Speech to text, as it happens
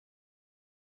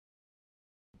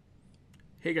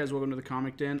Hey guys, welcome to the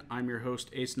Comic Den. I'm your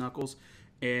host, Ace Nuckolls,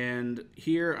 and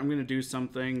here I'm going to do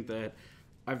something that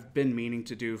I've been meaning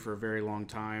to do for a very long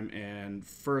time. And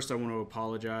first, I want to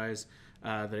apologize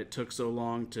that it took so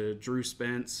long to Drew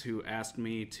Spence, who asked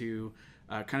me to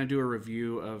kind of do a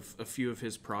review of a few of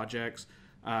his projects.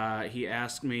 He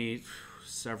asked me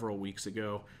several weeks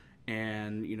ago,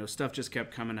 and stuff just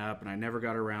kept coming up, and I never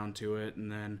got around to it.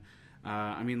 And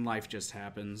then, life just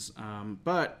happens.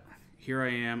 But here I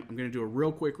am. I'm going to do a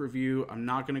real quick review. I'm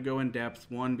not going to go in depth,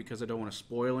 one, because I don't want to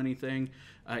spoil anything,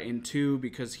 and two,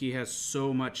 because he has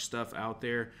so much stuff out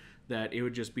there that it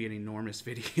would just be an enormous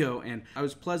video. And I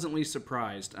was pleasantly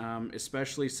surprised,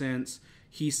 especially since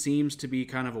he seems to be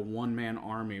kind of a one-man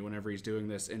army whenever he's doing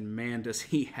this, and man, does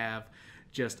he have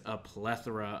just a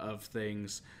plethora of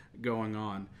things going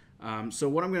on. So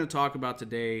what I'm going to talk about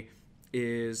today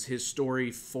is his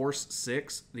story Force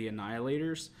 6, The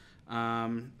Annihilators.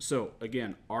 So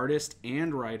again, artist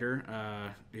and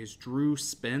writer is Drew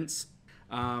Spence.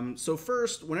 So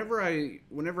first, whenever I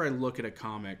look at a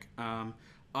comic,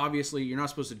 obviously you're not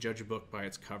supposed to judge a book by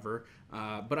its cover,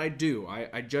 but I do.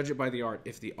 I judge it by the art.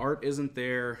 If the art isn't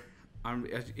there,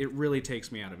 it really takes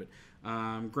me out of it.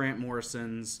 Grant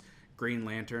Morrison's Green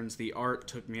Lanterns, the art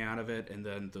took me out of it, and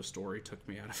then the story took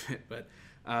me out of it. But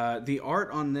the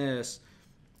art on this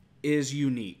is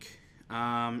unique.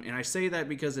 And I say that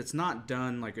because it's not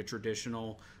done like a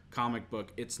traditional comic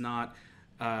book. It's not,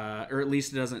 or at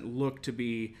least it doesn't look to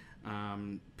be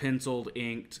penciled,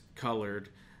 inked, colored,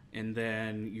 and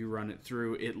then you run it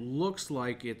through. It looks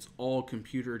like it's all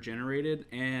computer generated.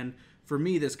 And for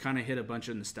me, this kind of hit a bunch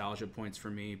of nostalgia points for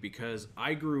me because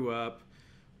I grew up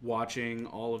watching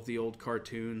all of the old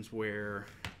cartoons where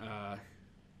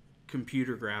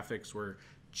computer graphics were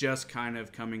just kind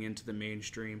of coming into the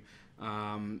mainstream.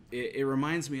 It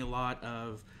reminds me a lot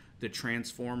of the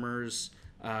Transformers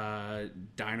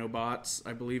Dinobots,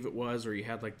 I believe it was, where you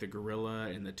had like the gorilla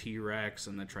and the T-Rex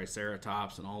and the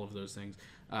Triceratops and all of those things.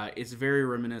 It's very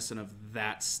reminiscent of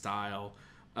that style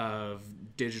of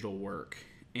digital work.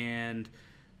 And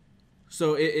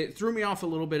so it threw me off a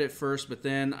little bit at first, but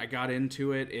then I got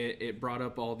into it. It brought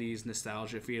up all these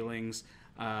nostalgia feelings.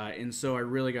 And so I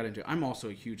really got into it. I'm also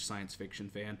a huge science fiction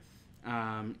fan.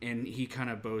 And he kind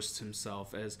of boasts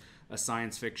himself as a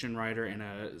science fiction writer and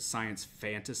a science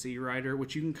fantasy writer,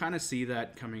 which you can kind of see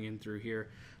that coming in through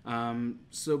here.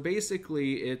 So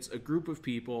basically, it's a group of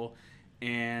people,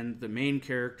 and the main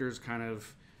character's kind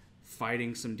of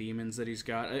fighting some demons that he's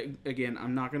got. Again,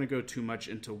 I'm not going to go too much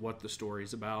into what the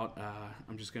story's about.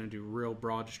 I'm just going to do real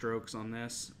broad strokes on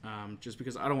this, just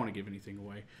because I don't want to give anything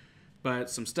away. But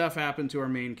some stuff happened to our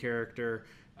main character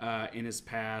in his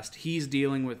past. He's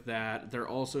dealing with that. They're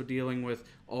also dealing with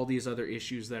all these other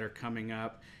issues that are coming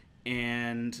up.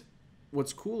 And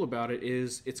what's cool about it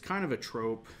is it's kind of a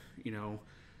trope,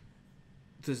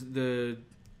 the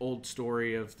old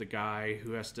story of the guy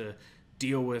who has to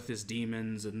deal with his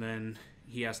demons, and then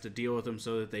he has to deal with them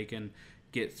so that they can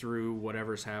get through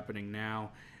whatever's happening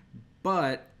now.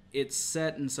 But it's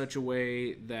set in such a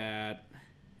way that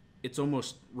it's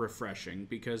almost refreshing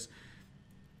because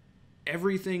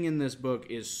everything in this book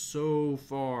is so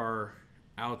far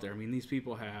out there. I mean, these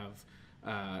people have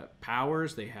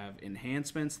powers, they have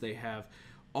enhancements, they have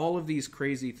all of these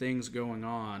crazy things going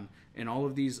on, and all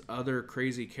of these other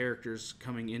crazy characters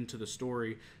coming into the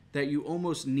story that you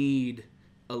almost need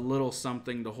a little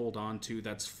something to hold on to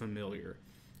that's familiar.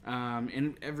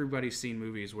 And everybody's seen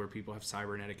movies where people have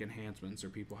cybernetic enhancements or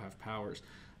people have powers.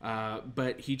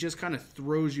 But he just kind of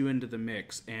throws you into the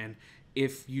mix. And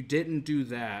if you didn't do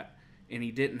that, and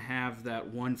he didn't have that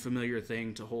one familiar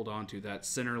thing to hold on to, that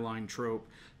centerline trope,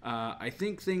 I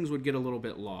think things would get a little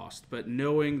bit lost. But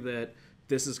knowing that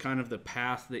this is kind of the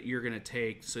path that you're going to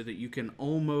take so that you can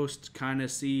almost kind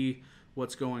of see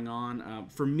what's going on,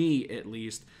 for me at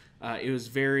least, it was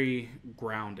very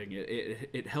grounding.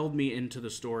 It held me into the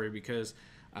story because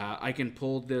I can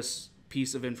pull this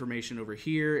piece of information over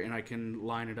here and I can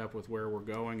line it up with where we're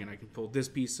going, and I can pull this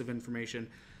piece of information.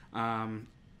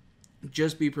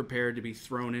 Just be prepared to be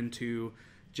thrown into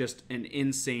just an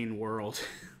insane world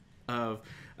of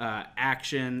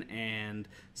action and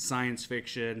science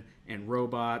fiction and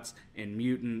robots and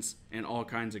mutants and all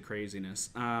kinds of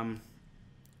craziness. I'd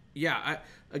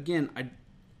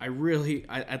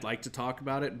like to talk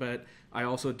about it, but I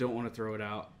also don't want to throw it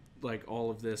out like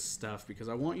all of this stuff because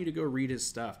I want you to go read his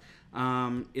stuff.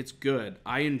 It's good.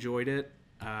 I enjoyed it.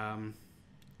 And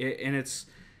it's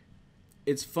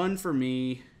fun for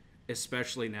me,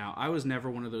 especially now. I was never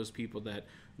one of those people that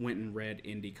went and read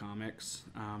indie comics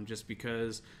just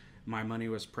because my money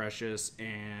was precious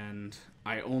and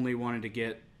I only wanted to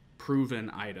get proven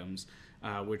items.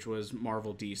 which was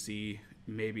Marvel, DC,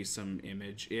 maybe some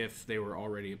Image if they were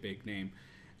already a big name.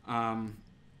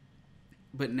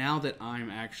 But now that I'm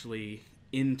actually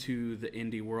into the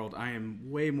indie world, I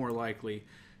am way more likely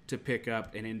to pick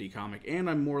up an indie comic, and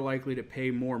I'm more likely to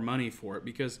pay more money for it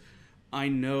because I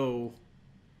know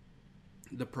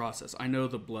the process. I know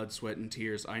the blood, sweat, and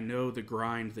tears. I know the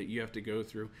grind that you have to go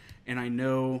through, and I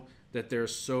know that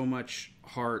there's so much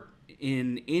heart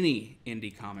in any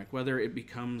indie comic, whether it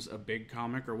becomes a big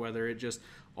comic or whether it just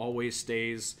always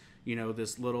stays, you know,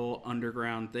 this little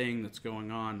underground thing that's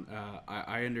going on.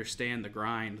 I understand the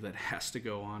grind that has to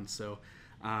go on. So,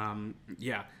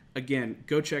 yeah, again,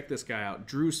 go check this guy out,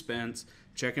 Drew Spence.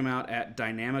 Check him out at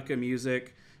Dynamica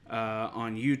Music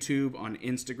on YouTube, on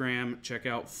Instagram. Check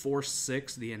out Force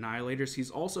 6, The Annihilators. He's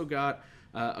also got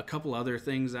a couple other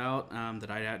things out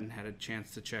that I hadn't had a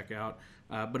chance to check out.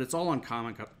 But it's all on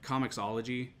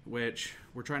comiXology, which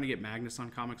we're trying to get Magnus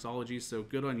on comiXology, so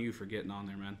good on you for getting on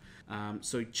there, man.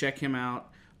 So check him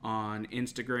out on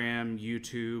Instagram,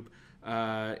 YouTube.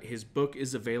 His book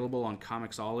is available on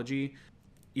comiXology.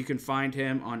 You can find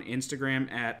him on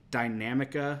Instagram at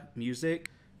Dynamica Music.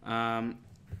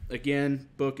 Again,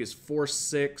 book is Force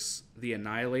 6, The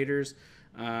Annihilators.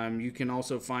 You can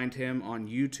also find him on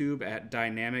YouTube at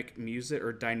Dynamic Music,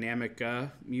 or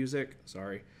Dynamica Music,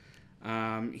 sorry.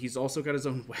 He's also got his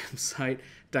own website,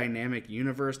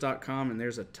 dynamicuniverse.com, and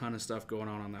there's a ton of stuff going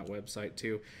on that website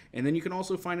too. And then you can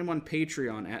also find him on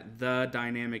Patreon at The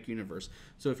Dynamic Universe.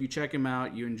 So if you check him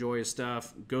out, you enjoy his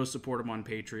stuff, go support him on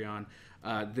Patreon.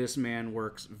 This man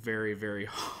works very, very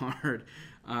hard.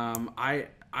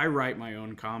 I write my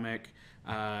own comic,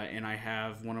 and I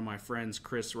have one of my friends,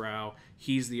 Chris Rao.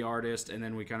 He's the artist, and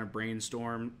then we kind of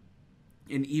brainstorm.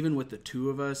 And even with the two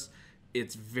of us,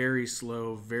 it's very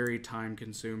slow, very time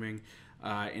consuming,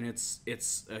 and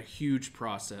it's a huge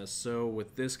process. So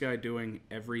with this guy doing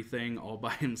everything all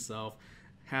by himself,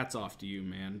 hats off to you,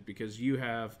 man, because you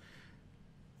have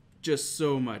just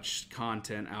so much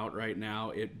content out right now.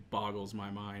 It boggles my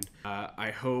mind.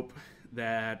 I hope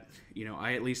that, you know,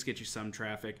 I at least get you some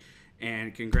traffic.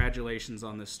 And congratulations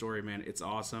on this story, man. It's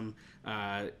awesome.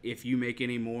 If you make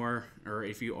any more, or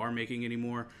if you are making any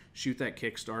more, shoot that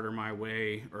Kickstarter my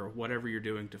way, or whatever you're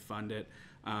doing to fund it.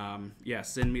 Yeah,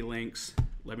 send me links.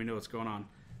 Let me know what's going on.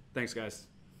 Thanks, guys.